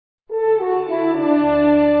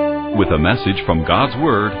With a message from God's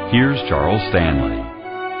Word, here's Charles Stanley.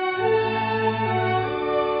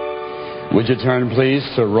 Would you turn, please,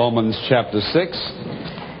 to Romans chapter 6?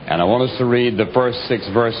 And I want us to read the first 6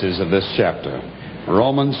 verses of this chapter.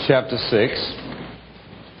 Romans chapter 6,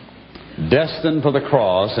 destined for the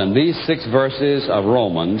cross. And these 6 verses of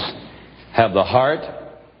Romans have the heart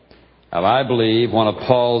of, I believe, one of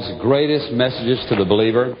Paul's greatest messages to the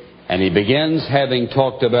believer. And he begins having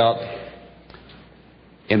talked about,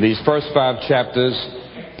 in these first 5 chapters,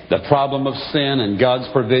 the problem of sin and God's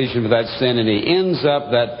provision for that sin. And he ends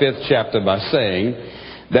up that 5th chapter by saying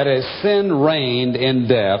that as sin reigned in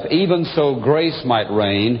death, even so grace might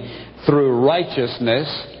reign through righteousness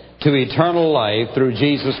to eternal life through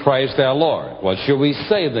Jesus Christ our Lord. What shall we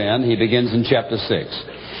say then? He begins in chapter 6.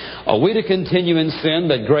 Are we to continue in sin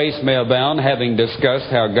that grace may abound, having discussed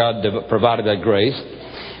how God provided that grace?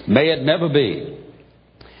 May it never be.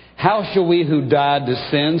 How shall we who died to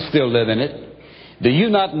sin still live in it? Do you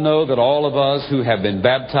not know that all of us who have been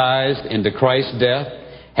baptized into Christ's death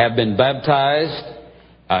have been baptized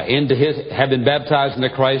into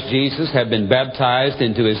Christ Jesus, have been baptized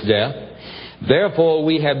into His death? Therefore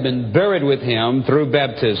we have been buried with Him through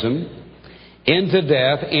baptism into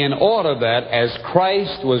death, in order that as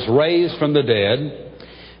Christ was raised from the dead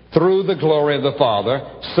through the glory of the Father,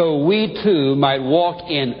 so we too might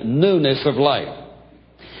walk in newness of life.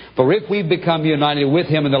 For if we become united with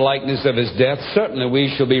Him in the likeness of His death, certainly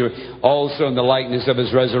we shall be also in the likeness of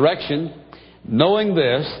His resurrection, knowing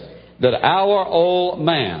this, that our old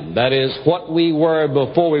man, that is, what we were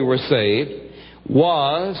before we were saved,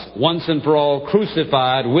 was once and for all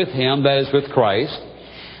crucified with Him, that is, with Christ,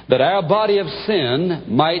 that our body of sin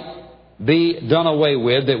might be done away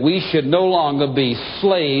with, that we should no longer be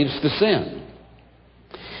slaves to sin.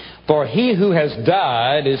 For he who has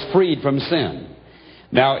died is freed from sin.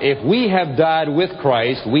 Now, if we have died with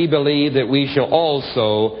Christ, we believe that we shall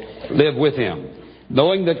also live with Him,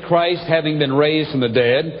 knowing that Christ, having been raised from the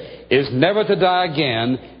dead, is never to die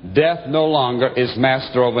again. Death no longer is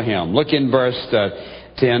master over Him. Look in verse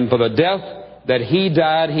 10. For the death that He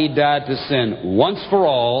died to sin once for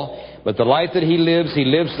all, but the life that He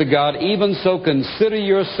lives to God. Even so consider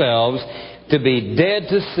yourselves to be dead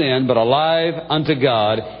to sin, but alive unto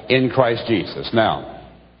God in Christ Jesus. Now,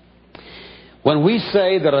 when we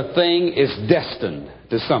say that a thing is destined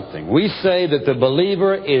to something, we say that the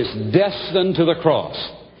believer is destined to the cross.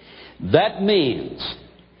 That means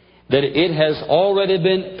that it has already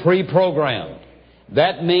been pre-programmed.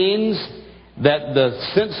 That means that the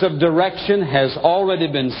sense of direction has already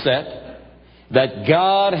been set, that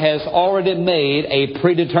God has already made a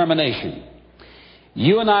predetermination.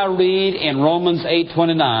 You and I read in Romans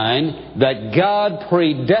 8:29 that God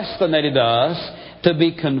predestinated us to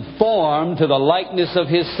be conformed to the likeness of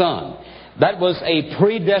His Son. That was a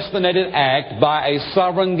predestinated act by a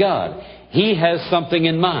sovereign God. He has something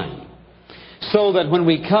in mind. So that when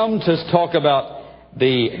we come to talk about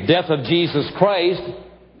the death of Jesus Christ,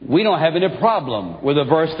 we don't have any problem with a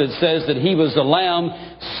verse that says that He was the Lamb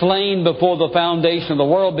slain before the foundation of the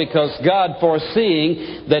world, because God,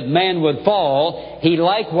 foreseeing that man would fall, He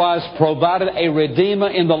likewise provided a Redeemer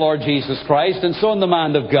in the Lord Jesus Christ. And so in the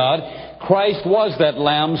mind of God, Christ was that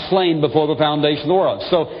Lamb slain before the foundation of the world.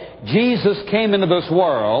 So Jesus came into this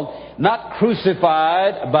world not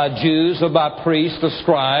crucified by Jews or by priests or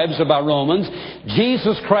scribes or by Romans.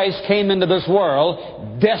 Jesus Christ came into this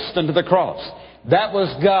world destined to the cross. That was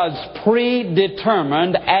God's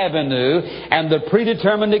predetermined avenue and the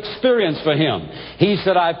predetermined experience for Him. He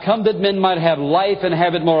said, I've come that men might have life and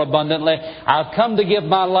have it more abundantly. I've come to give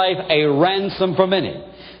my life a ransom for many.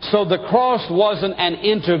 So the cross wasn't an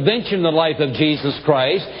intervention in the life of Jesus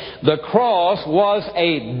Christ. The cross was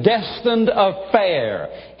a destined affair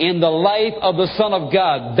in the life of the Son of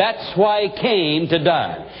God. That's why He came to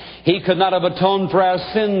die. He could not have atoned for our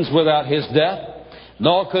sins without His death.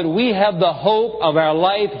 Nor could we have the hope of our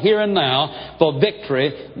life here and now for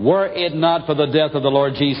victory were it not for the death of the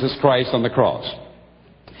Lord Jesus Christ on the cross.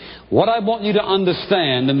 What I want you to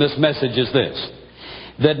understand in this message is this: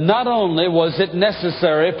 that not only was it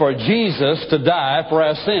necessary for Jesus to die for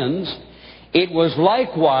our sins, it was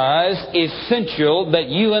likewise essential that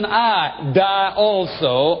you and I die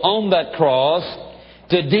also on that cross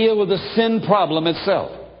to deal with the sin problem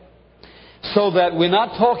itself. So that we're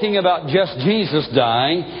not talking about just Jesus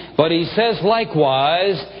dying, but He says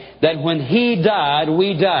likewise that when He died,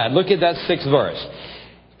 we died. Look at that 6th verse.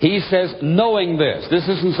 He says, knowing this. This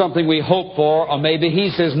isn't something we hope for, or maybe He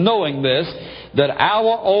says, knowing this, that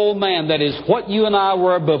our old man, that is what you and I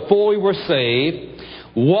were before we were saved,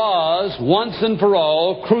 was once and for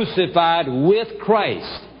all crucified with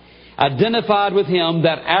Christ. identified with Him,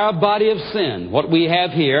 that our body of sin, what we have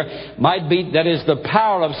here, might be, that is the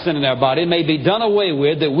power of sin in our body, may be done away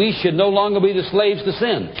with, that we should no longer be the slaves to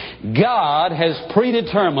sin. God has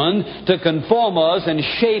predetermined to conform us and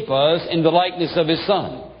shape us in the likeness of His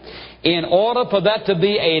Son. In order for that to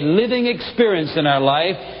be a living experience in our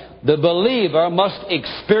life, the believer must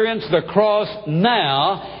experience the cross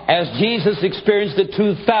now as Jesus experienced it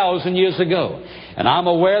 2,000 years ago. And I'm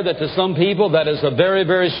aware that to some people that is a very,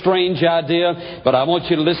 very strange idea, but I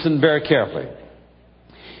want you to listen very carefully.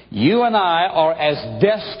 You and I are as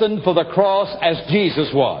destined for the cross as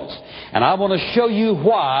Jesus was. And I want to show you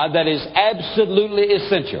why that is absolutely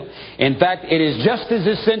essential. In fact, it is just as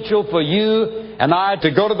essential for you and I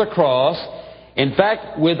to go to the cross. In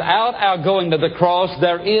fact, without our going to the cross,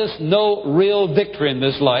 there is no real victory in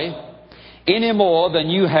this life, any more than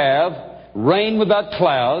you have rain without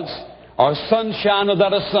clouds or sunshine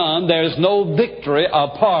without a sun. There is no victory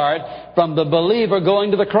apart from the believer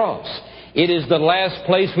going to the cross. It is the last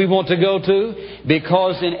place we want to go to,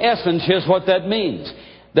 because in essence, here's what that means.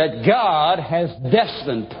 That God has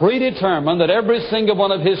destined, predetermined that every single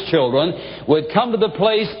one of His children would come to the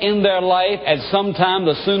place in their life at some time,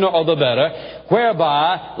 the sooner or the better,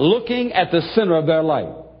 whereby looking at the center of their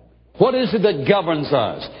life. What is it that governs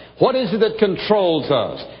us? What is it that controls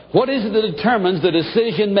us? What is it that determines the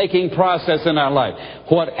decision-making process in our life?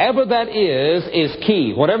 Whatever that is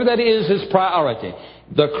key. Whatever that is priority.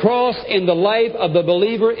 The cross in the life of the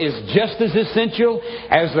believer is just as essential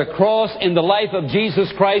as the cross in the life of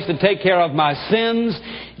Jesus Christ to take care of my sins.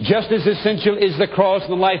 Just as essential is the cross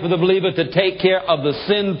in the life of the believer to take care of the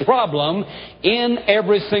sin problem in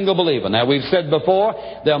every single believer. Now, we've said before,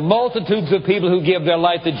 there are multitudes of people who give their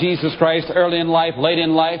life to Jesus Christ early in life, late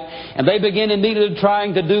in life, and they begin immediately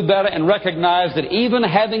trying to do better and recognize that even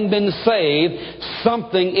having been saved,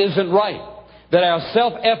 something isn't right. That our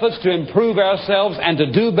self-efforts to improve ourselves and to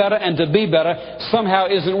do better and to be better somehow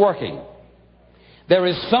isn't working. There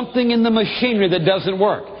is something in the machinery that doesn't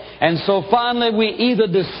work. And so finally we either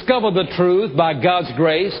discover the truth by God's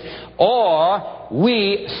grace, or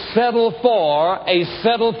we settle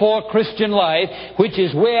for Christian life, which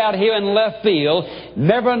is way out here in left field,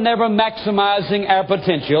 never maximizing our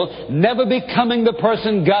potential, never becoming the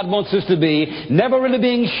person God wants us to be, never really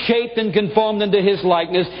being shaped and conformed into His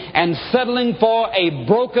likeness, and settling for a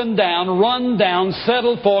broken down, run down,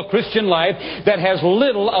 settled for Christian life that has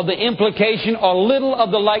little of the implication or little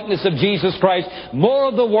of the likeness of Jesus Christ, more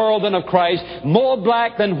of the world than of Christ, more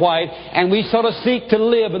black than white, and we sort of seek to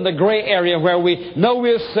live in the gray area where we know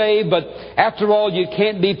we're saved, but after all, you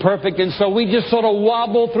can't be perfect, and so we just sort of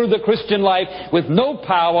wobble through the Christian life with no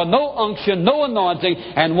power, no unction, no anointing,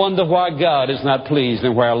 and wonder why God is not pleased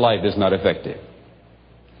and why our life is not effective.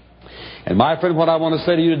 And my friend, what I want to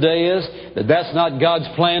say to you today is that that's not God's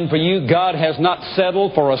plan for you. God has not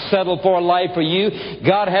settled for a life for you.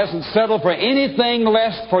 God hasn't settled for anything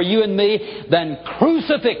less for you and me than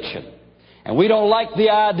crucifixion. And we don't like the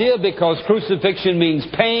idea because crucifixion means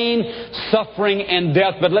pain, suffering, and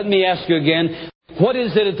death. But let me ask you again, what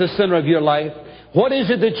is it at the center of your life? What is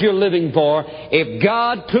it that you're living for? If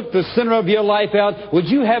God took the center of your life out, would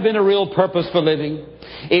you have any real purpose for living?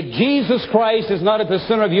 If Jesus Christ is not at the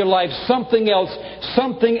center of your life, something else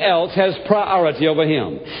has priority over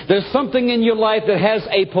Him. There's something in your life that has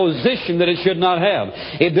a position that it should not have.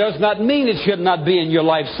 It does not mean it should not be in your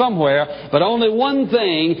life somewhere, but only one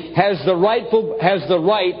thing has the right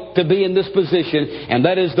to be in this position, and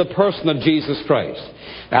that is the person of Jesus Christ.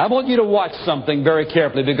 Now, I want you to watch something very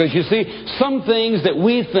carefully, because you see, some things that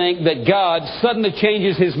we think that God suddenly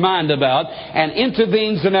changes His mind about and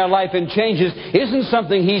intervenes in our life and changes isn't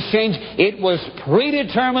something He's changed. It was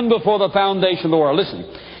predetermined before the foundation of the world. Listen,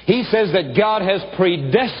 He says that God has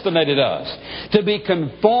predestinated us to be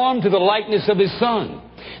conformed to the likeness of His Son.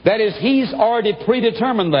 That is, He's already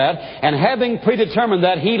predetermined that, and having predetermined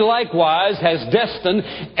that, He likewise has destined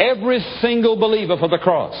every single believer for the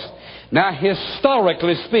cross. Now,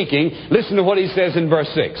 historically speaking, listen to what He says in verse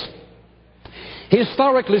 6.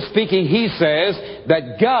 Historically speaking, He says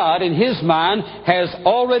that God, in His mind, has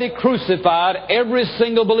already crucified every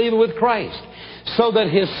single believer with Christ. So that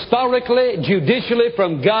historically, judicially,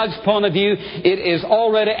 from God's point of view, it is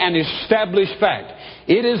already an established fact.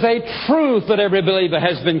 It is a truth that every believer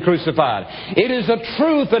has been crucified. It is a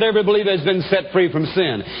truth that every believer has been set free from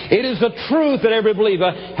sin. It is a truth that every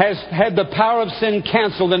believer has had the power of sin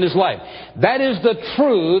canceled in his life. That is the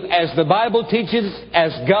truth as the Bible teaches,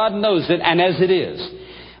 as God knows it, and as it is.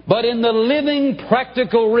 but in the living,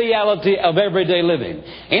 practical reality of everyday living.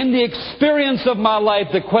 In the experience of my life,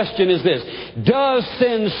 the question is this: does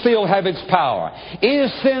sin still have its power?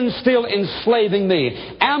 Is sin still enslaving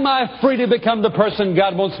me? Am I free to become the person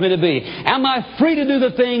God wants me to be? Am I free to do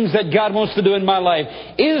the things that God wants to do in my life?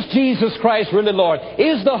 Is Jesus Christ really Lord?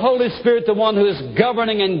 Is the Holy Spirit the one who is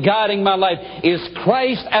governing and guiding my life? Is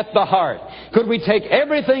Christ at the heart? Could we take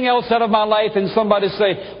everything else out of my life and somebody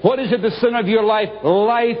say, what is at the center of your life?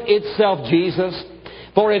 Life itself, Jesus.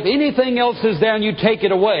 For if anything else is there and you take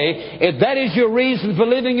it away, if that is your reason for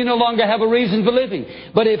living, you no longer have a reason for living.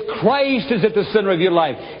 But if Christ is at the center of your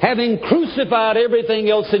life, having crucified everything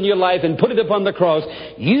else in your life and put it upon the cross,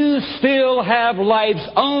 you still have life's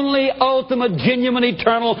only ultimate, genuine,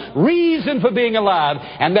 eternal reason for being alive,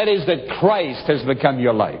 and that is that Christ has become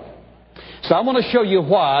your life. So I want to show you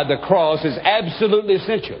why the cross is absolutely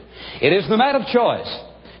essential. It is the matter of choice.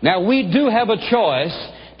 Now, we do have a choice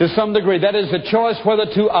to some degree. That is a choice whether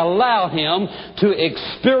to allow Him to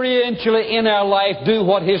experientially in our life do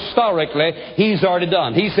what historically He's already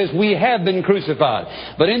done. He says we have been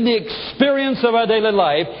crucified. But in the experience of our daily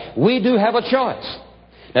life, we do have a choice.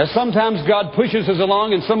 Now, sometimes God pushes us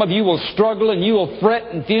along, and some of you will struggle, and you will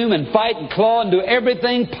fret and fume and fight and claw and do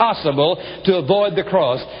everything possible to avoid the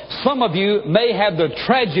cross. Some of you may have the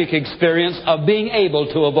tragic experience of being able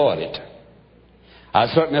to avoid it. I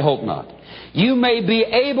certainly hope not. You may be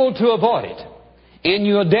able to avoid it in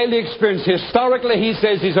your daily experience. Historically, He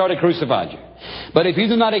says He's already crucified you. But if you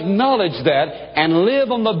do not acknowledge that and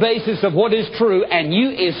live on the basis of what is true, and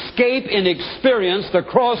you escape and experience the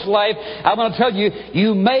cross life, I'm going to tell you,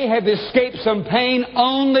 you may have escaped some pain,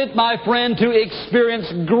 only, my friend, to experience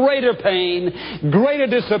greater pain, greater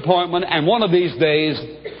disappointment, and one of these days,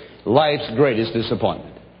 life's greatest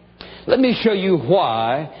disappointment. Let me show you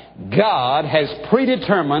why God has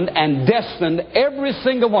predetermined and destined every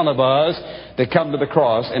single one of us to come to the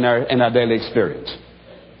cross in our daily experience.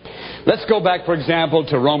 Let's go back, for example,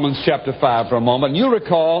 to Romans chapter 5 for a moment. You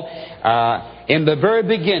recall, in the very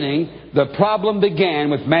beginning, the problem began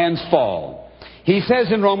with man's fall. He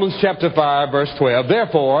says in Romans chapter 5, verse 12,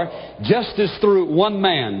 therefore, just as through one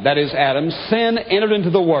man, that is Adam, sin entered into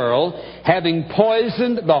the world, having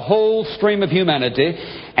poisoned the whole stream of humanity,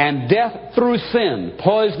 and death through sin,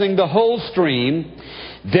 poisoning the whole stream,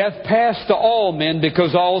 death passed to all men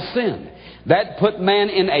because all sinned. That put man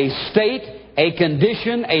in a state, a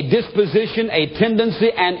condition, a disposition, a tendency,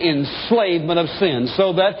 and enslavement of sin.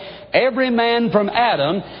 So that every man from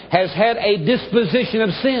Adam has had a disposition of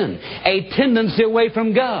sin, a tendency away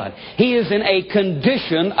from God. He is in a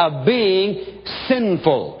condition of being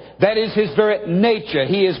sinful. That is his very nature.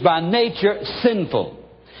 He is by nature sinful.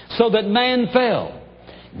 So that man fell.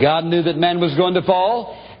 God knew that man was going to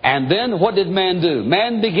fall. And then what did man do?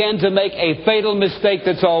 Man began to make a fatal mistake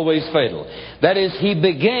that's always fatal. That is, he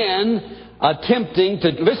began attempting to,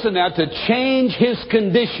 listen now, to change his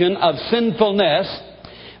condition of sinfulness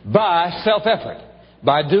by self-effort,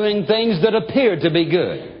 by doing things that appear to be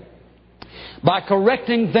good, by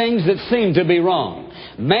correcting things that seem to be wrong.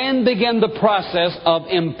 Man began the process of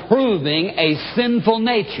improving a sinful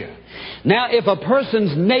nature. Now, if a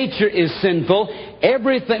person's nature is sinful,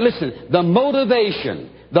 everything, listen, the motivation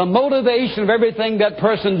of everything that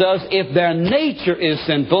person does, if their nature is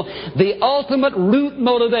sinful, the ultimate root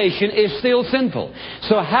motivation is still sinful.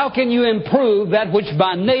 So how can you improve that which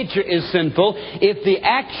by nature is sinful if the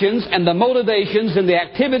actions and the motivations and the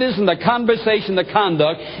activities and the conversation, the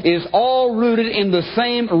conduct is all rooted in the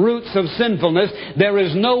same roots of sinfulness? There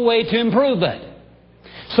is no way to improve that.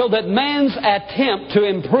 So that man's attempt to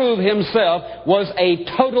improve himself was a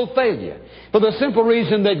total failure. For the simple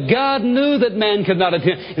reason that God knew that man could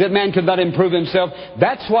not improve himself.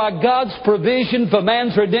 That's why God's provision for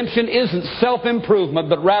man's redemption isn't self-improvement,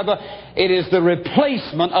 but rather it is the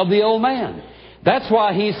replacement of the old man. That's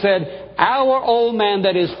why He said, our old man,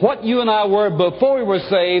 that is what you and I were before we were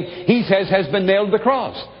saved, He says, has been nailed to the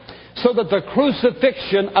cross. So that the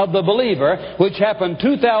crucifixion of the believer, which happened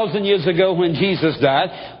 2,000 years ago when Jesus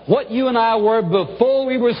died, what you and I were before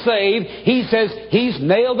we were saved, He says He's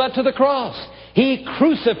nailed that to the cross. He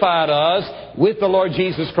crucified us with the Lord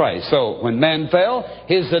Jesus Christ. So when man fell,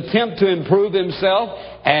 his attempt to improve himself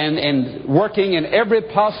and working in every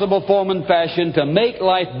possible form and fashion to make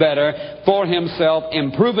life better for himself,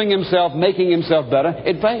 improving himself, making himself better,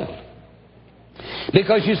 it failed.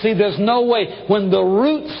 Because you see, there's no way, when the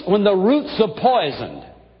roots are poisoned,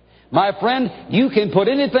 my friend, you can put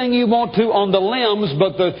anything you want to on the limbs,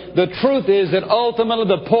 but the truth is that ultimately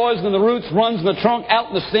the poison in the roots runs in the trunk, out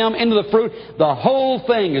in the stem, into the fruit. The whole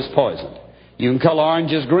thing is poisoned. You can color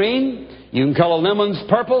oranges green, You can color lemons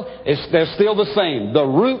purple, they're still the same. The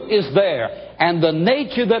root is there, and the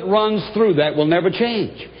nature that runs through that will never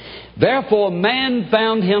change. Therefore, man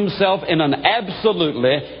found himself in an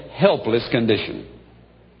absolutely helpless condition.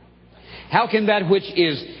 How can that which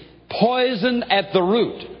is poison at the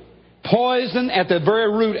root, poison at the very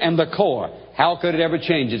root and the core, how could it ever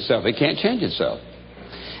change itself? It can't change itself.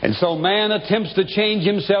 And so man attempts to change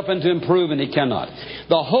himself and to improve, and he cannot.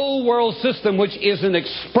 The whole world system, which is an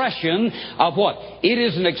expression of what? It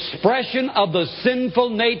is an expression of the sinful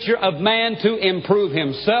nature of man to improve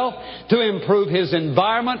himself, to improve his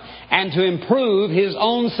environment, and to improve his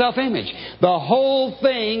own self-image. The whole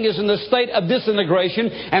thing is in the state of disintegration,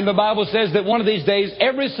 and the Bible says that one of these days,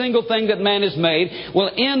 every single thing that man has made will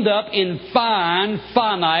end up in fine,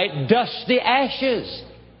 finite, dusty ashes.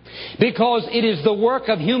 Because it is the work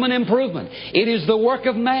of human improvement. It is the work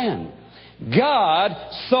of man. God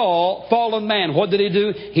saw fallen man. What did He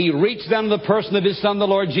do? He reached down to the person of His Son, the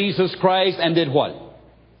Lord Jesus Christ, and did what?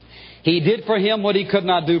 He did for him what he could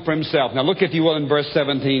not do for himself. Now look, if you will, in verse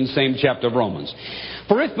 17, same chapter of Romans.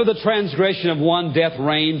 For if by the transgression of one death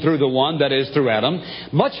reigned through the one, that is, through Adam,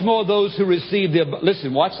 much more those who receive the...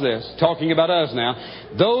 Listen, watch this. Talking about us now.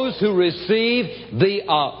 Those who receive the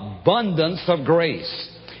abundance of grace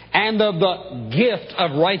and of the gift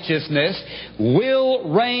of righteousness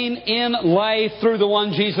will reign in life through the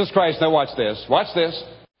one Jesus Christ. Now watch this. Watch this.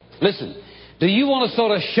 Listen. Do you want to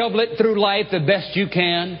sort of shovel it through life the best you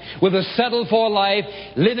can, with a settled for life,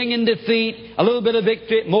 living in defeat, a little bit of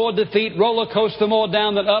victory, more defeat, roller coaster, more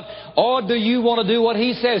down than up? Or do you want to do what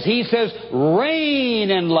He says? He says,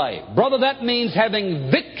 reign in life. Brother, that means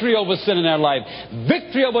having victory over sin in our life,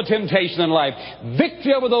 victory over temptation in life,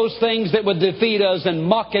 victory over those things that would defeat us and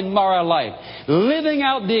mock and mar our life. Living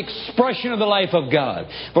out the expression of the life of God.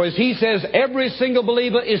 For as He says, every single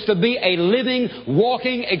believer is to be a living,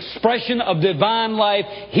 walking expression of divine life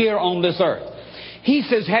here on this earth. He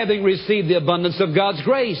says, having received the abundance of God's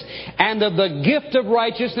grace and of the gift of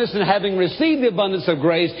righteousness, and having received the abundance of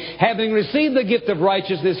grace, having received the gift of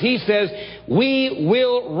righteousness, He says, we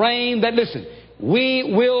will reign,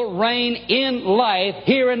 we will reign in life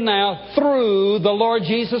here and now through the Lord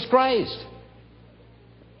Jesus Christ.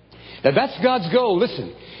 Now that's God's goal.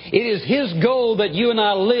 Listen. It is His goal that you and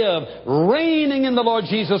I live reigning in the Lord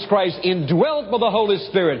Jesus Christ, indwelt by the Holy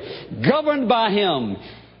Spirit, governed by Him,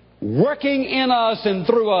 working in us and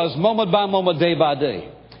through us, moment by moment, day by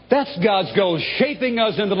day. That's God's goal, shaping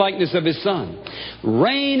us in the likeness of His Son.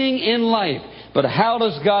 Reigning in life. But how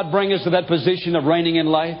does God bring us to that position of reigning in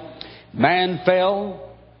life? Man fell.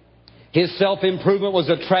 His self-improvement was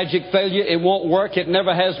a tragic failure. It won't work. It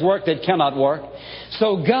never has worked. It cannot work.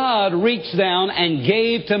 So God reached down and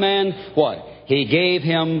gave to man what? He gave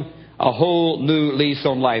him a whole new lease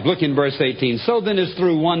on life. Look in verse 18. So then as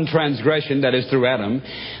through one transgression, that is through Adam,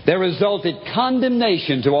 there resulted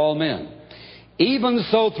condemnation to all men. Even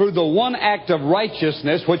so, through the one act of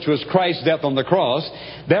righteousness, which was Christ's death on the cross,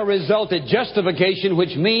 there resulted justification,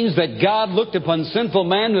 which means that God looked upon sinful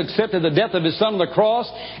man who accepted the death of His Son on the cross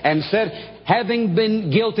and said, having been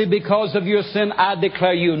guilty because of your sin, I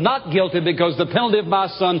declare you not guilty, because the penalty of my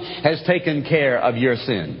Son has taken care of your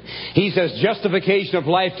sin. He says, justification of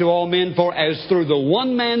life to all men, for as through the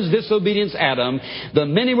one man's disobedience, Adam, the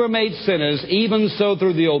many were made sinners, even so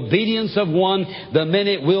through the obedience of one, the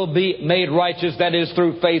many will be made righteous, that is,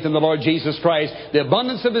 through faith in the Lord Jesus Christ, the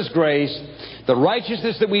abundance of His grace, the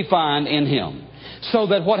righteousness that we find in Him. So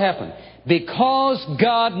that what happened? Because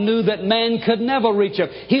God knew that man could never reach up.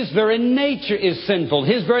 His very nature is sinful.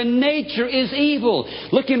 His very nature is evil.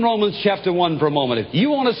 Look in Romans chapter 1 for a moment. If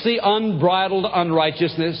you want to see unbridled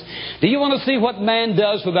unrighteousness, do you want to see what man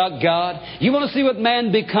does without God? You want to see what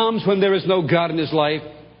man becomes when there is no God in his life?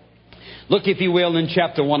 Look, if you will, in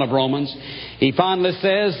chapter 1 of Romans. He finally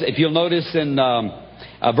says, if you'll notice in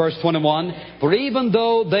verse 21, for even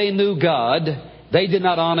though they knew God, they did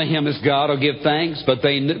not honor Him as God or give thanks, but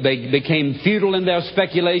they became futile in their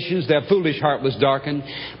speculations. Their foolish heart was darkened.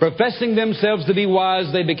 Professing themselves to be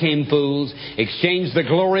wise, they became fools. Exchanged the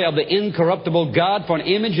glory of the incorruptible God for an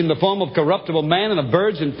image in the form of corruptible man and of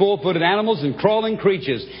birds and four-footed animals and crawling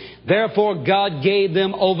creatures. Therefore God gave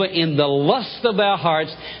them over in the lust of their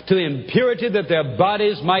hearts to impurity, that their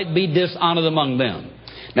bodies might be dishonored among them.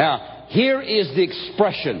 Now, here is the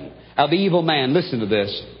expression of evil man. Listen to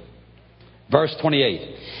this. Verse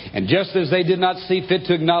 28. And just as they did not see fit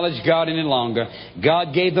to acknowledge God any longer,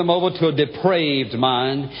 God gave them over to a depraved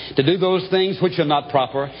mind to do those things which are not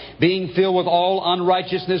proper, being filled with all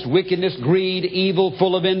unrighteousness, wickedness, greed, evil,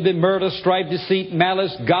 full of envy, murder, strife, deceit,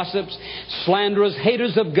 malice, gossips, slanderers,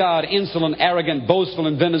 haters of God, insolent, arrogant, boastful,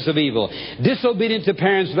 inventors of evil, disobedient to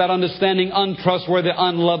parents without understanding, untrustworthy,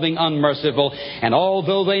 unloving, unmerciful. And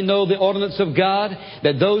although they know the ordinance of God,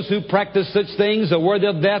 that those who practice such things are worthy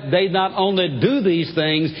of death, they not only do these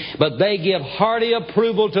things, but they give hearty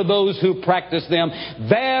approval to those who practice them.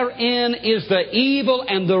 Therein is the evil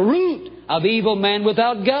and the root of evil, man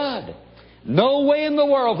without God. No way in the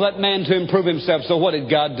world for that man to improve himself. So what did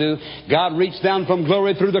God do? God reached down from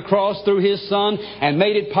glory through the cross, through His Son, and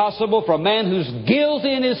made it possible for a man who's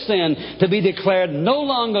guilty in his sin to be declared no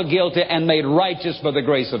longer guilty and made righteous by the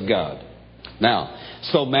grace of God. Now,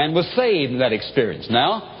 so man was saved in that experience.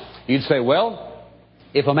 Now, you'd say, well,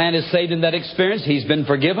 if a man is saved in that experience, he's been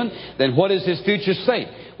forgiven, then what is his future state?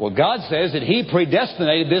 Well, God says that He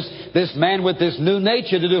predestinated this man with this new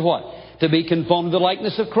nature to do what? To be conformed to the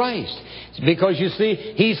likeness of Christ. Because you see,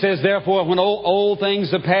 He says, therefore, when old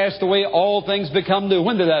things have passed away, all things become new.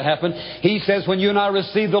 When did that happen? He says, when you and I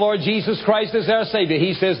received the Lord Jesus Christ as our Savior,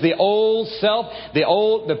 He says the old self,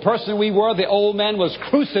 the person we were, the old man was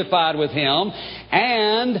crucified with Him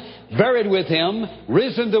and buried with Him,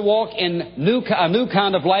 risen to walk in a new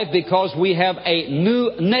kind of life because we have a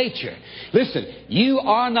new nature. Listen, you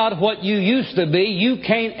are not what you used to be. You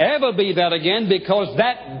can't ever be that again because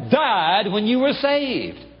that died when you were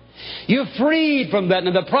saved. You're freed from that.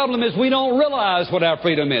 And the problem is we don't realize what our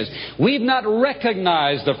freedom is. We've not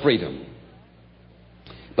recognized the freedom.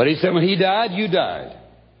 But He said when He died, you died.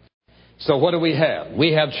 So what do we have?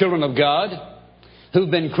 We have children of God who've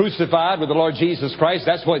been crucified with the Lord Jesus Christ.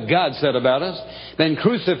 That's what God said about us. Been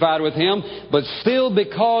crucified with Him, but still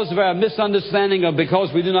because of our misunderstanding or because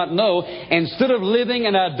we do not know, instead of living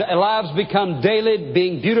and our lives become daily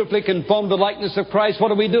being beautifully conformed to the likeness of Christ,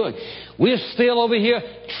 what are we doing? We're still over here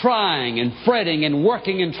trying and fretting and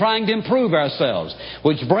working and trying to improve ourselves.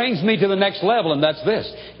 Which brings me to the next level, and that's this.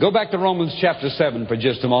 Go back to Romans chapter 7 for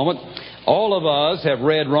just a moment. All of us have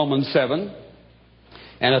read Romans 7.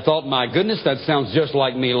 And I thought, my goodness, that sounds just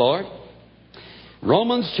like me, Lord.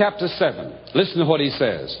 Romans chapter 7. Listen to what he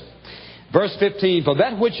says. Verse 15, for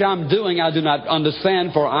that which I'm doing I do not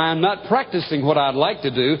understand, for I am not practicing what I'd like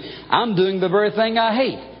to do. I'm doing the very thing I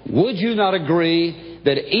hate. Would you not agree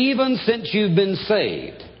that even since you've been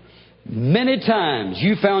saved, many times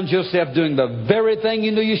you found yourself doing the very thing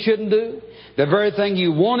you knew you shouldn't do? The very thing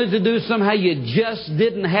you wanted to do, somehow you just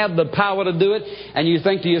didn't have the power to do it. And you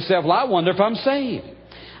think to yourself, well, I wonder if I'm saved.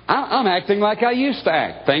 I'm acting like I used to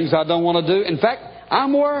act. Things I don't want to do. In fact,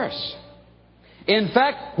 I'm worse. In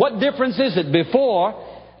fact, what difference is it? Before,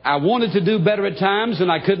 I wanted to do better at times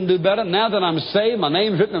and I couldn't do better. Now that I'm saved, my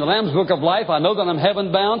name's written in the Lamb's Book of Life. I know that I'm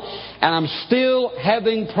heaven bound. And I'm still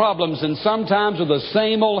having problems. And sometimes with the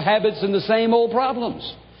same old habits and the same old problems.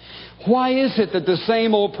 Why is it that the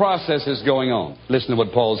same old process is going on? Listen to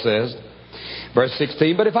what Paul says. Verse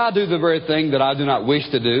 16, but if I do the very thing that I do not wish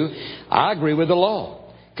to do, I agree with the law,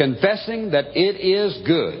 confessing that it is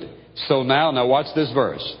good. So now watch this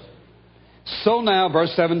verse. So now,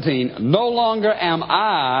 verse 17, no longer am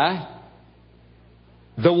I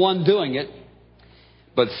the one doing it,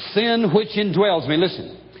 but sin which indwells me.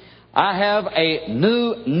 Listen, I have a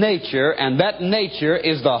new nature, and that nature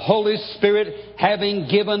is the Holy Spirit having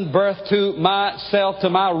given birth to myself, to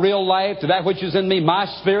my real life, to that which is in me, my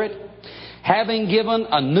spirit, having given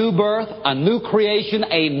a new birth, a new creation,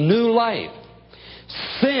 a new life.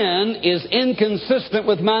 Sin is inconsistent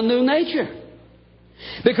with my new nature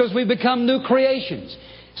because we become new creations.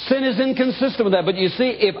 Sin is inconsistent with that. But you see,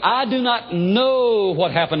 if I do not know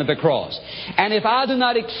what happened at the cross, and if I do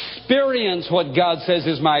not experience what God says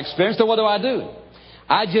is my experience, then what do?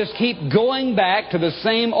 I just keep going back to the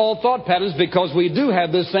same old thought patterns because we do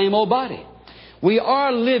have this same old body. We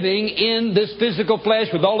are living in this physical flesh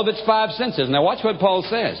with all of its five senses. Now watch what Paul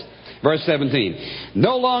says. Verse 17.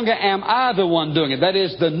 No longer am I the one doing it. That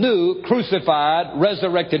is the new, crucified,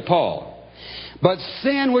 resurrected Paul. But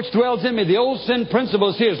sin which dwells in me, the old sin principle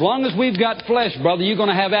is here. As long as we've got flesh, brother, you're going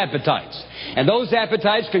to have appetites. And those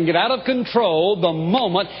appetites can get out of control the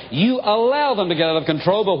moment you allow them to get out of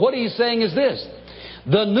control. But what he's saying is this.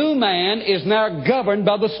 The new man is now governed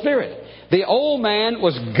by the Spirit. The old man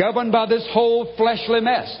was governed by this whole fleshly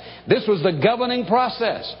mess. This was the governing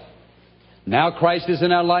process. Now Christ is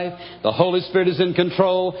in our life. The Holy Spirit is in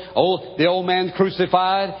control. The old man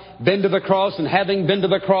crucified, been to the cross, and having been to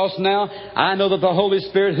the cross now, I know that the Holy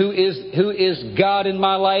Spirit, who is God in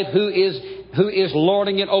my life, who is who is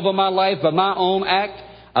lording it over my life by my own act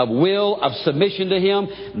of will, of submission to Him.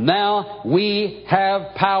 Now we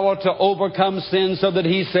have power to overcome sin, so that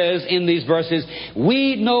He says in these verses,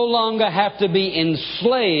 we no longer have to be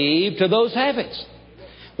enslaved to those habits.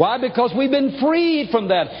 Why? Because we've been freed from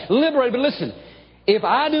that, liberated. But listen, if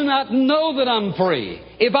I do not know that I'm free,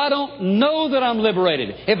 if I don't know that I'm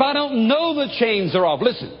liberated, if I don't know the chains are off,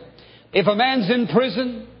 listen, if a man's in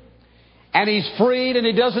prison and he's freed and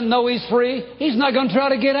he doesn't know he's free, he's not going to try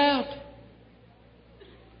to get out.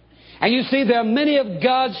 And you see, there are many of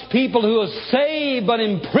God's people who are saved but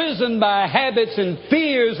imprisoned by habits and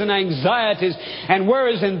fears and anxieties and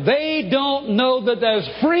worries, and they don't know that there's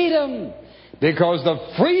freedom, because the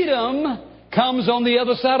freedom comes on the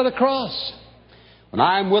other side of the cross. When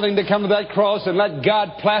I'm willing to come to that cross and let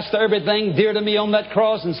God plaster everything dear to me on that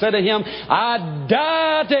cross and say to Him, I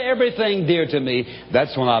die to everything dear to me,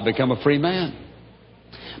 that's when I become a free man.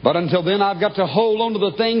 But until then, I've got to hold on to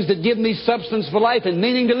the things that give me substance for life and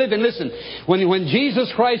meaning to live. And listen, when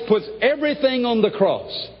Jesus Christ puts everything on the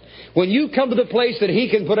cross, when you come to the place that He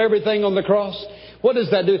can put everything on the cross, what does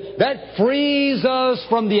that do? That frees us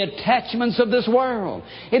from the attachments of this world.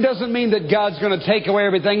 It doesn't mean that God's going to take away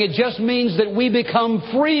everything. It just means that we become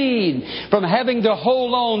freed from having to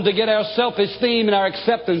hold on to get our self-esteem and our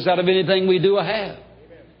acceptance out of anything we do or have.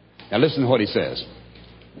 Now listen to what He says.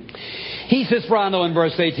 He says, for I know in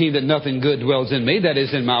verse 18 that nothing good dwells in me, that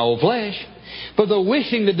is in my old flesh. For the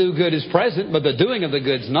wishing to do good is present, but the doing of the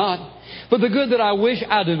good's not. For the good that I wish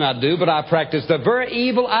I do not do, but I practice the very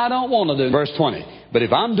evil I don't want to do. Verse 20. But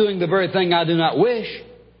if I'm doing the very thing I do not wish,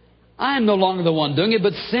 I am no longer the one doing it,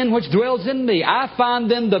 but sin which dwells in me. I find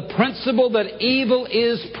then the principle that evil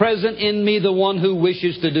is present in me, the one who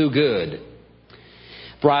wishes to do good.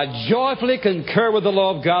 For I joyfully concur with the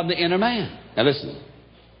law of God in the inner man. Now listen.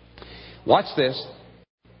 Watch this.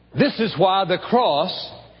 This is why the cross,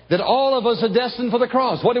 that all of us are destined for the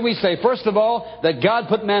cross. What did we say? First of all, that God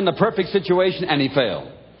put man in a perfect situation and he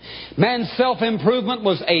failed. Man's self-improvement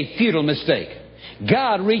was a futile mistake.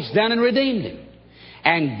 God reached down and redeemed him.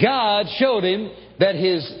 And God showed him that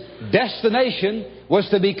his destination was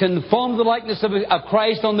to be conformed to the likeness of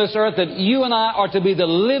Christ on this earth, that you and I are to be the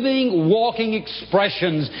living, walking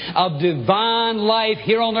expressions of divine life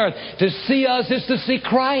here on earth. To see us is to see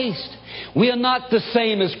Christ. We are not the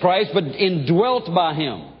same as Christ, but indwelt by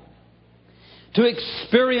Him. To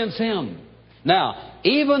experience Him. Now,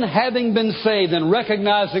 even having been saved and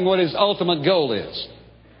recognizing what His ultimate goal is,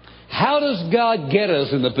 how does God get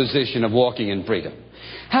us in the position of walking in freedom?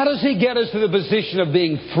 How does He get us to the position of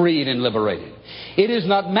being freed and liberated? It is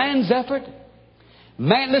not man's effort.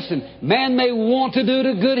 Man may want to do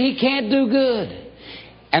the good. He can't do good.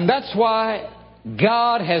 And that's why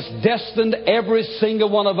God has destined every single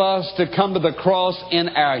one of us to come to the cross in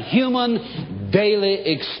our human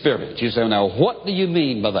daily experience. You say, now, what do you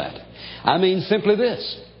mean by that? I mean simply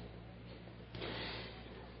this.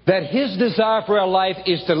 That His desire for our life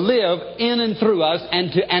is to live in and through us,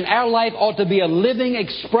 and our life ought to be a living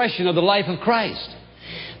expression of the life of Christ.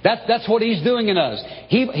 That's what He's doing in us.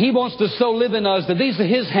 He wants to so live in us that these are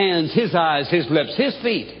His hands, His eyes, His lips, His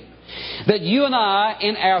feet. That you and I,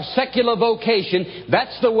 in our secular vocation,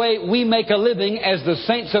 that's the way we make a living as the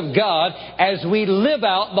saints of God, as we live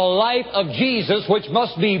out the life of Jesus, which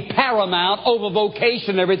must be paramount over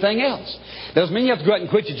vocation and everything else. Doesn't mean you have to go out and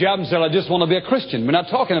quit your job and say, I just want to be a Christian. We're not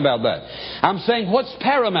talking about that. I'm saying, what's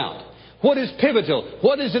paramount? What is pivotal?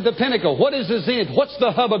 What is at the pinnacle? What is the zenith? What's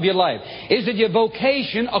the hub of your life? Is it your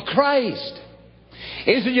vocation or Christ?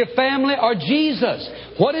 Is it your family or Jesus?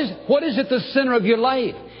 What is at the center of your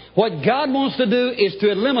life? What God wants to do is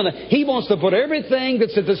to eliminate. He wants to put everything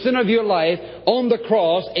that's at the center of your life on the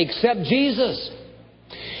cross except Jesus.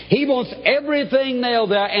 He wants everything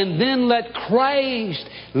nailed there, and then let Christ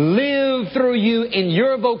live through you in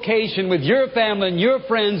your vocation with your family and your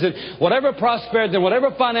friends and whatever prosperity and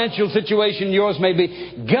whatever financial situation yours may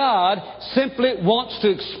be. God simply wants to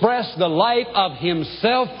express the life of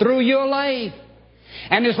Himself through your life.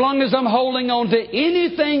 And as long as I'm holding on to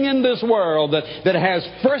anything in this world that has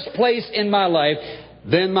first place in my life,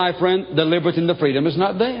 then, my friend, the liberty and the freedom is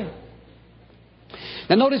not there.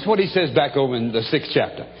 Now notice what he says back over in the 6th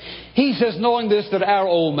chapter. He says, knowing this, that our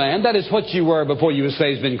old man, that is what you were before you were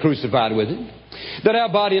saved, has been crucified with Him. That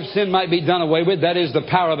our body of sin might be done away with, that is the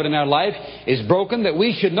power of it in our life, is broken. That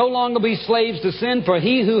we should no longer be slaves to sin, for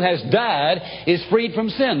he who has died is freed from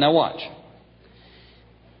sin. Now watch.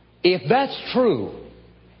 If that's true,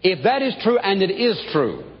 if that is true, and it is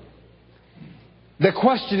true, the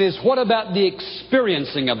question is, what about the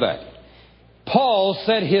experiencing of that? Paul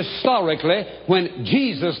said historically, when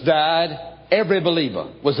Jesus died, every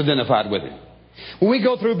believer was identified with him. When we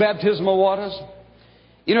go through baptismal waters,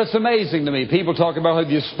 you know, it's amazing to me. People talk about whether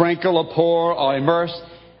you sprinkle or pour or immerse.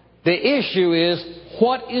 The issue is,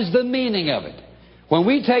 what is the meaning of it? When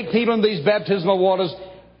we take people in these baptismal waters,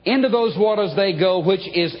 into those waters they go, which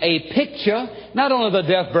is a picture, not only of the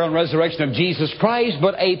death, burial, and resurrection of Jesus Christ,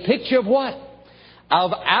 but a picture of what?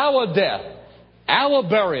 Of our death, our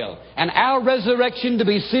burial, and our resurrection, to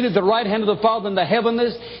be seated at the right hand of the Father in the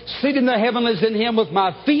heavenlies, seated in the heavenlies in Him with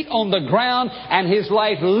my feet on the ground, and His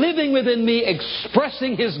life living within me,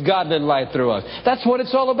 expressing His godly life through us. That's what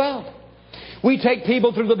it's all about. We take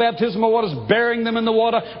people through the baptismal waters, burying them in the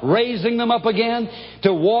water, raising them up again,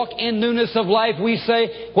 to walk in newness of life. We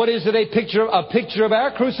say, what is it? A picture of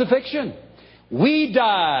our crucifixion. We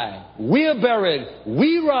die, we are buried,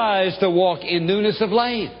 we rise to walk in newness of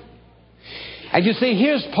life. And you see,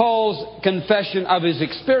 here's Paul's confession of his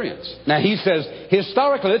experience. Now he says,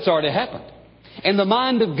 historically it's already happened. In the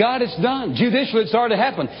mind of God it's done. Judicially it's already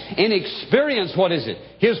happened. In experience, what is it?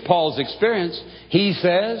 Here's Paul's experience. He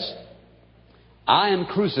says, I am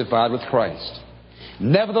crucified with Christ.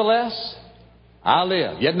 Nevertheless, I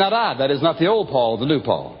live. Yet not I. That is not the old Paul, the new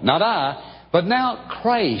Paul. Not I. But now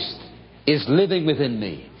Christ is living within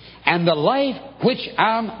me. And the life which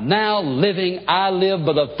I'm now living, I live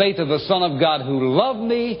by the faith of the Son of God who loved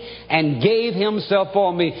me and gave Himself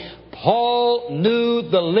for me. Paul knew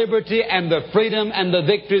the liberty and the freedom and the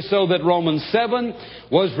victory, so that Romans 7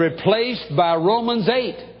 was replaced by Romans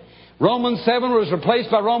 8. Romans 7 was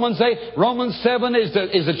replaced by Romans 8. Romans 7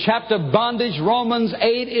 is a chapter of bondage. Romans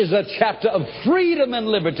 8 is a chapter of freedom and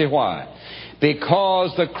liberty. Why?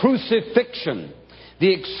 Because the crucifixion,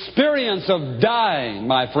 the experience of dying,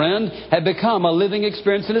 my friend, had become a living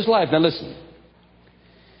experience in his life. Now listen.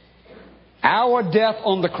 Our death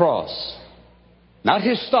on the cross, not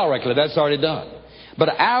historically, that's already done, but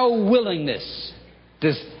our willingness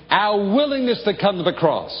to come to the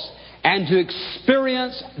cross and to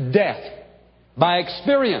experience death, by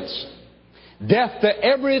experience, death to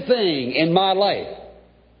everything in my life,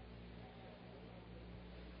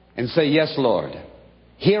 and say, yes, Lord,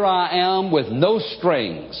 here I am with no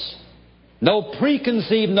strings, no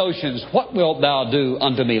preconceived notions. What wilt thou do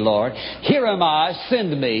unto me, Lord? Here am I,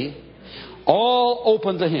 send me, all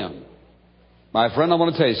open to Him. My friend, I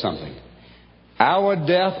want to tell you something. Our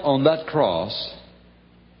death on that cross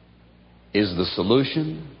is the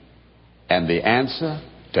solution and the answer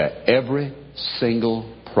to every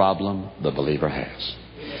single problem the believer has.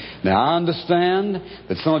 Now, I understand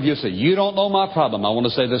that some of you say, you don't know my problem. I want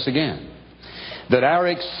to say this again. That our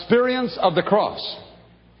experience of the cross,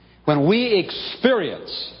 when we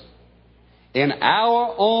experience in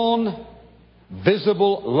our own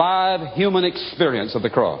visible, live, human experience of the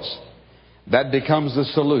cross, that becomes the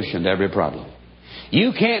solution to every problem.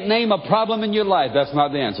 You can't name a problem in your life that's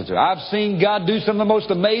not the answer to it. I've seen God do some of the most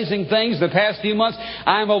amazing things the past few months.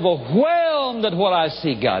 I'm overwhelmed at what I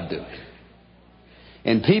see God do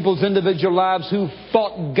in people's individual lives who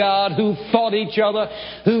fought God, who fought each other,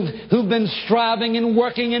 who've been striving and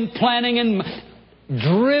working and planning and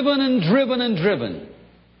driven.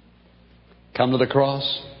 Come to the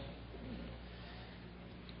cross.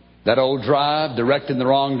 That old drive directed in the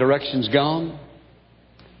wrong direction's gone.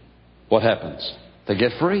 What happens? They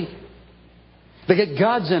get free. They get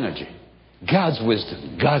God's energy, God's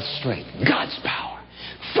wisdom, God's strength, God's power,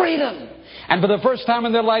 freedom. And for the first time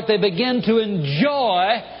in their life, they begin to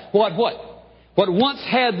enjoy what once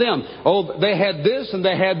had them. Oh, they had this and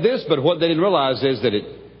they had this, but what they didn't realize is that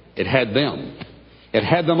it had them. It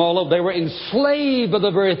had them all over. They were enslaved by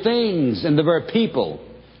the very things and the very people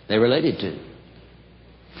they related to.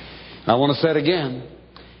 I want to say it again.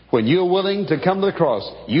 When you're willing to come to the cross,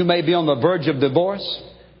 you may be on the verge of divorce.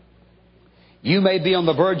 You may be on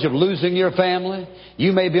the verge of losing your family.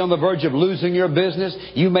 You may be on the verge of losing your business.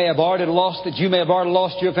 You may have already lost it. You may have already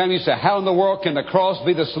lost your family. You say, how in the world can the cross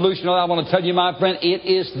be the solution? I want to tell you, my friend, it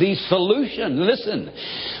is the solution. Listen,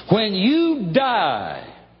 when you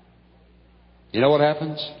die, you know what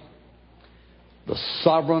happens? The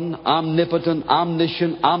sovereign, omnipotent,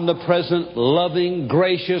 omniscient, omnipresent, loving,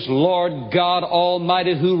 gracious Lord God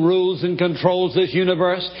Almighty, who rules and controls this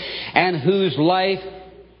universe and whose life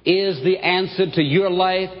is the answer to your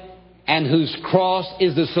life and whose cross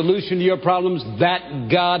is the solution to your problems, that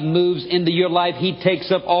God moves into your life. He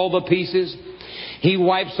takes up all the pieces. He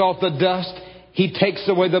wipes off the dust. He takes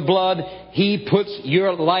away the blood. He puts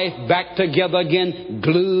your life back together again,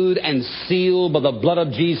 glued and sealed by the blood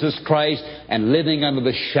of Jesus Christ and living under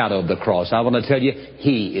the shadow of the cross. I want to tell you,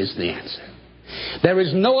 He is the answer. There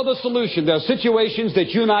is no other solution. There are situations that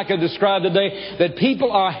you and I could describe today that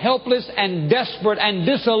people are helpless and desperate and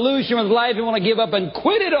disillusioned with life and want to give up and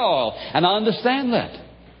quit it all. And I understand that.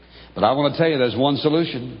 But I want to tell you there's one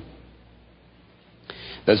solution.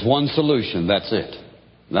 There's one solution. That's it.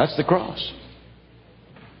 That's the cross.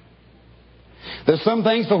 There's some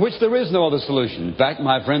things for which there is no other solution. In fact,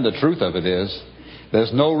 my friend, the truth of it is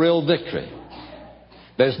there's no real victory.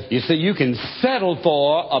 You see, you can settle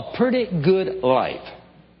for a pretty good life.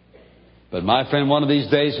 But my friend, one of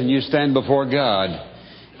these days when you stand before God,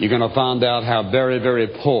 you're going to find out how very, very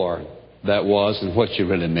poor that was and what you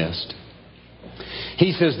really missed.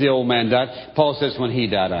 He says the old man died. Paul says when he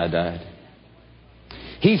died, I died.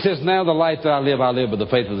 He says now the life that I live by the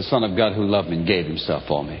faith of the Son of God who loved me and gave himself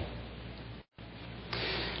for me.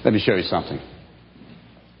 Let me show you something.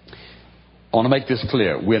 I want to make this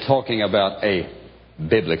clear. We're talking about a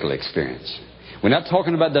biblical experience. We're not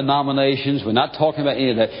talking about denominations. We're not talking about any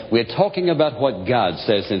of that. We're talking about what God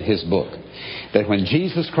says in His book. That when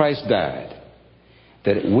Jesus Christ died,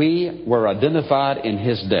 that we were identified in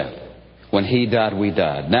His death. When He died, we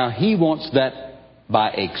died. Now, He wants that by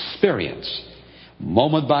experience,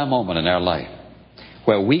 moment by moment in our life,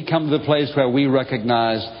 where we come to the place where we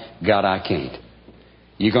recognize, God, I can't.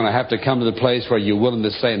 You're going to have to come to the place where you're willing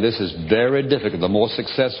to say, and this is very difficult, the more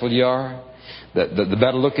successful you are, the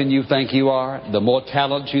better looking you think you are, the more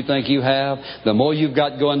talent you think you have, the more you've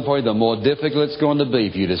got going for you, the more difficult it's going to be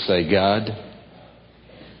for you to say, God,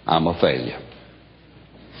 I'm a failure.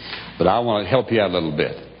 But I want to help you out a little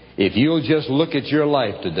bit. If you'll just look at your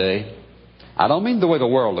life today, I don't mean the way the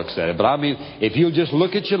world looks at it, but I mean if you'll just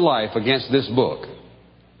look at your life against this book,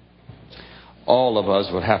 all of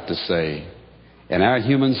us would have to say, in our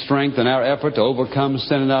human strength and our effort to overcome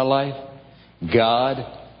sin in our life, God,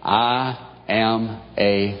 I am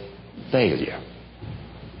a failure.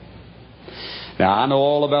 Now, I know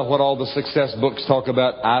all about what all the success books talk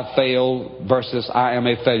about, I fail versus I am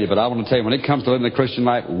a failure. But I want to tell you, when it comes to living the Christian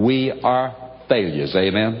life, we are failures.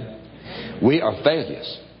 Amen? We are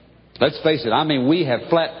failures. Let's face it. I mean, we have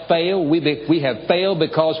flat failed. We have failed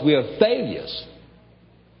because we are failures.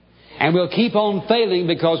 And we'll keep on failing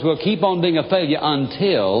because we'll keep on being a failure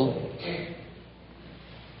until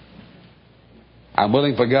I'm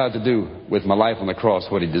willing for God to do with my life on the cross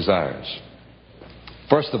what He desires.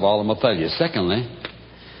 First of all, I'm a failure. Secondly,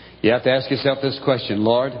 you have to ask yourself this question,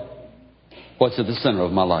 Lord, what's at the center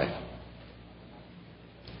of my life?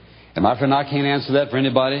 And my friend, I can't answer that for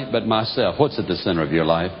anybody but myself. What's at the center of your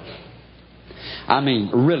life? I mean,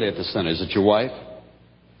 really at the center. Is it your wife?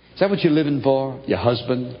 Is that what you're living for? Your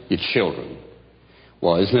husband? Your children?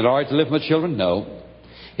 Well, isn't it all right to live for my children? No.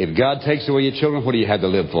 If God takes away your children, what do you have to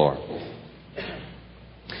live for?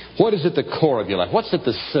 What is at the core of your life? What's at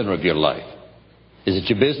the center of your life? Is it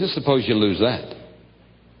your business? Suppose you lose that.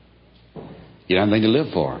 You don't have anything to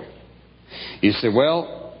live for. You say,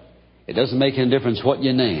 well, it doesn't make any difference what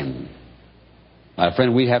you name. My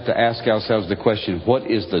friend, we have to ask ourselves the question,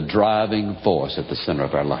 what is the driving force at the center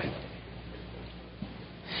of our life?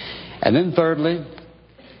 And then thirdly,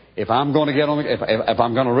 if I'm going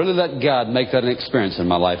to really let God make that an experience in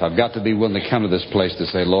my life, I've got to be willing to come to this place to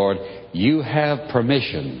say, Lord, you have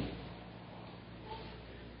permission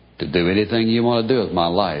to do anything you want to do with my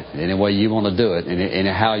life, any way you want to do it, and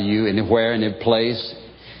how you, anywhere, any place.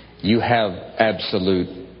 You have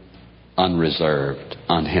absolute, unreserved,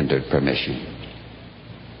 unhindered permission.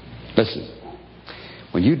 Listen,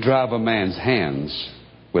 when you drive a man's hands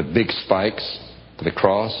with big spikes to the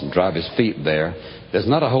cross and drive his feet there, there's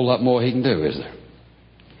not a whole lot more he can do, is there?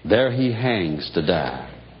 There he hangs to die.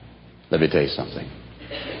 Let me tell you something.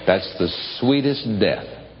 That's the sweetest death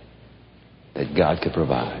that God could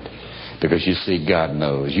provide. Because you see, God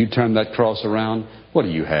knows. You turn that cross around, what do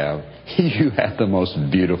you have? You have the most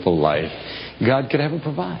beautiful life God could ever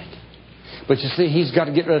provide. But you see, He's got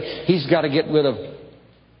to get rid of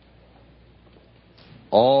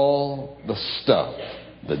all the stuff,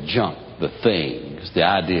 the junk, the things, the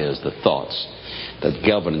ideas, the thoughts that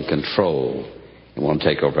govern and control and want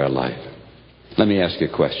to take over our life. Let me ask you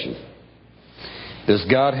a question. Does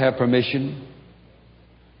God have permission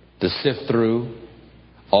to sift through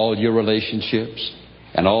all your relationships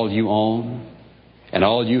and all you own and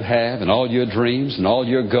all you have and all your dreams and all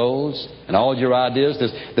your goals and all your ideas?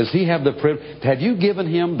 Does He have the privilege? Have you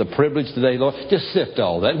given Him the privilege today, Lord? Just sift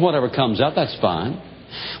all that. Whatever comes out, that's fine.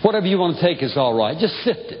 Whatever you want to take is all right. Just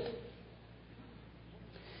sift it.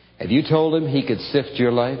 Have you told Him He could sift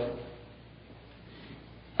your life?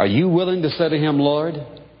 Are you willing to say to Him, Lord,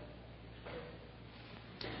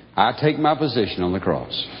 I take my position on the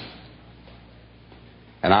cross,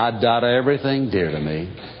 and I die to everything dear to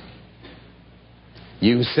me,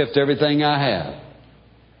 You can sift everything I have,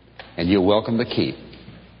 and you're welcome to keep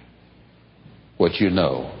what you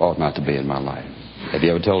know ought not to be in my life. Have you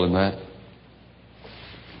ever told him that?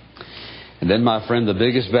 And then, my friend, the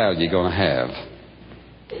biggest battle you're going to have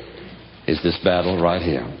is this battle right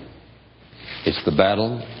here. It's the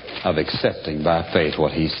battle of accepting by faith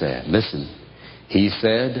what he said. Listen, he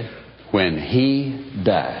said, when he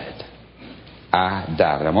died, I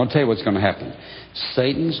died. I'm going to tell you what's going to happen.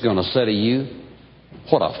 Satan's going to say to you,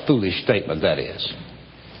 what a foolish statement that is.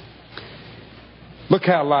 Look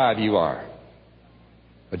how alive you are.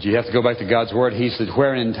 But you have to go back to God's Word. He said,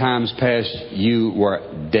 wherein in times past you were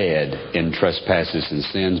dead in trespasses and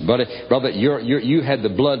sins. Brother, you had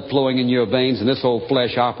the blood flowing in your veins, and this old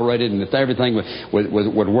flesh operated, and if everything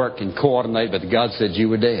would work and coordinate, but God said you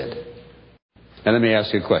were dead. Now let me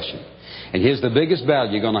ask you a question. And here's the biggest battle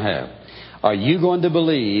you're going to have. Are you going to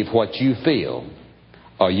believe what you feel?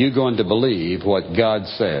 Or are you going to believe what God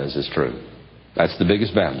says is true? That's the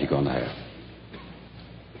biggest battle you're going to have.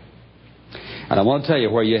 And I want to tell you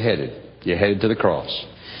where you're headed. You're headed to the cross.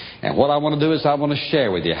 And what I want to do is I want to share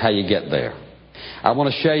with you how you get there. I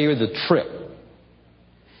want to share you the trip.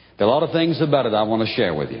 There are a lot of things about it I want to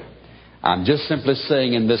share with you. I'm just simply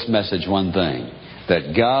saying in this message one thing,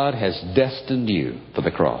 that God has destined you for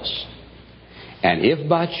the cross. And if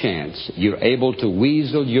by chance you're able to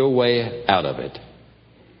weasel your way out of it,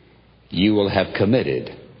 you will have committed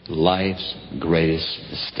life's greatest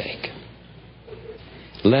mistake.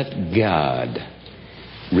 Let God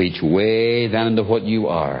reach way down into what you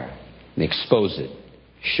are and expose it,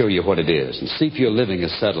 show you what it is, and see if you're living a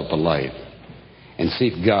settled for life, and see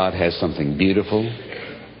if God has something beautiful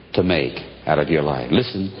to make out of your life.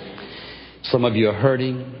 Listen, some of you are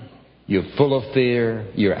hurting, you're full of fear,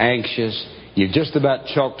 you're anxious, you've just about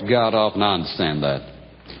chalked God off, and I understand that.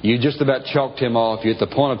 You just about chalked him off. You're at the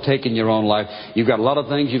point of taking your own life. You've got a lot of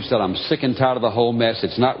things you've said, I'm sick and tired of the whole mess.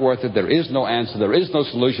 It's not worth it. There is no answer. There is no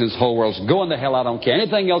solution. This whole world's going to hell. I don't care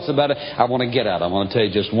anything else about it. I want to get out. I want to tell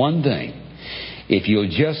you just one thing. If you'll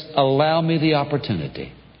just allow me the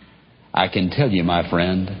opportunity, I can tell you, my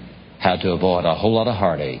friend, how to avoid a whole lot of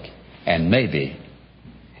heartache and maybe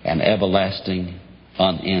an everlasting,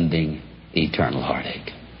 unending, eternal heartache.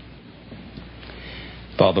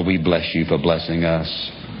 Father, we bless you for blessing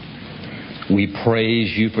us. We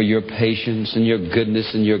praise you for your patience and your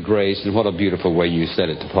goodness and your grace. And what a beautiful way you said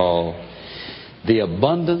it to Paul. The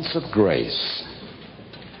abundance of grace,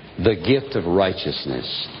 the gift of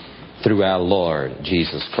righteousness through our Lord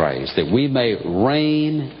Jesus Christ, that we may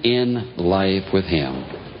reign in life with him.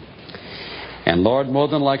 And Lord, more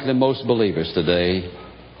than likely most believers today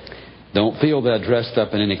don't feel they're dressed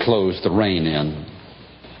up in any clothes to reign in,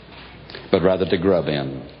 but rather to grub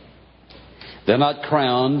in. They're not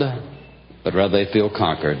crowned, but rather they feel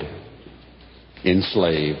conquered,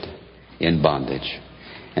 enslaved, in bondage.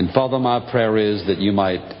 And Father, my prayer is that you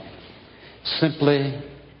might simply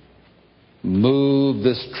move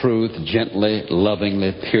this truth gently,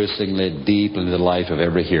 lovingly, piercingly, deep into the life of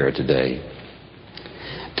every hearer today.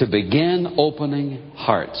 To begin opening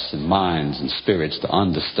hearts and minds and spirits to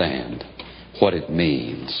understand what it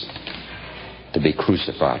means to be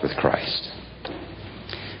crucified with Christ.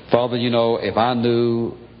 Father, you know, if I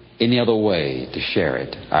knew any other way to share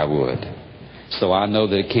it, I would. So I know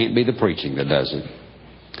that it can't be the preaching that does it.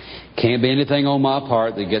 Can't be anything on my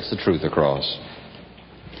part that gets the truth across.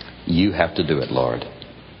 You have to do it, Lord.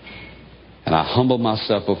 And I humble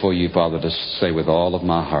myself before you, Father, to say with all of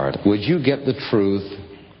my heart, would you get the truth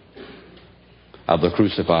of the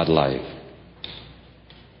crucified life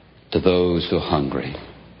to those who are hungry,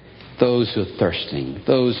 those who are thirsting,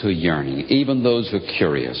 those who are yearning, even those who are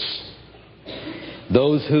curious,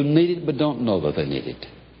 those who need it but don't know that they need it,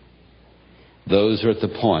 those who are at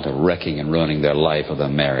the point of wrecking and ruining their life or their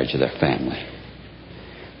marriage or their family.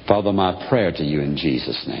 Father, my prayer to you in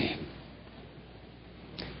Jesus' name,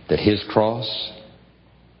 that his cross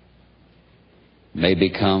may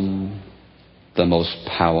become the most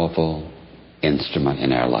powerful instrument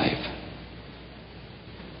in our life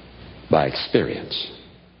by experience,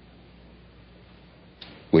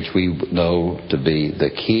 which we know to be the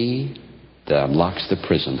key that unlocks the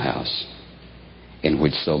prison house in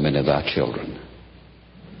which so many of our children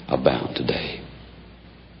are bound today.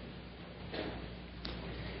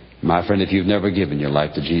 My friend, if you've never given your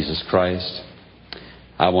life to Jesus Christ,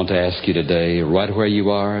 I want to ask you today, right where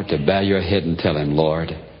you are, to bow your head and tell him,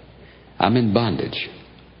 Lord, I'm in bondage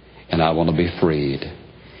and I want to be freed.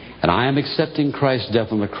 And I am accepting Christ's death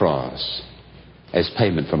on the cross as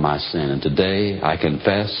payment for my sin. And today I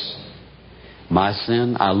confess my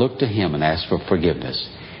sin. I look to him and ask for forgiveness.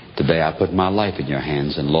 Today I put my life in your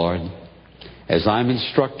hands. And Lord, as I'm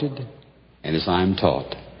instructed and as I'm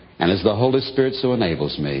taught, and as the Holy Spirit so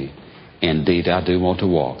enables me. Indeed, I do want to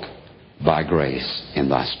walk by grace in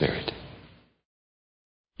thy Spirit.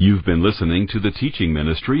 You've been listening to the teaching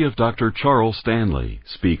ministry of Dr. Charles Stanley,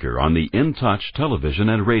 speaker on the In Touch television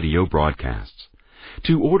and radio broadcasts.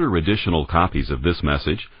 To order additional copies of this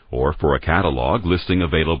message, or for a catalog listing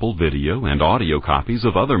available video and audio copies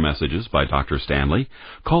of other messages by Dr. Stanley,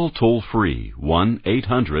 call toll-free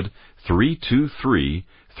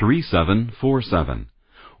 1-800-323-3747,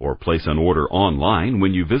 or place an order online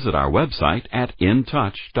when you visit our website at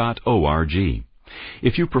intouch.org.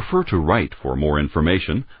 If you prefer to write for more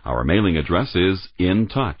information, our mailing address is In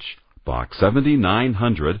Touch, Box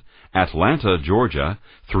 7900, Atlanta, Georgia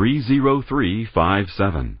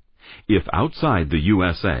 30357. If outside the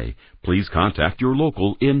USA, please contact your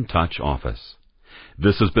local In Touch office.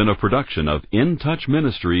 This has been a production of In Touch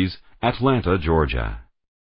Ministries, Atlanta, Georgia.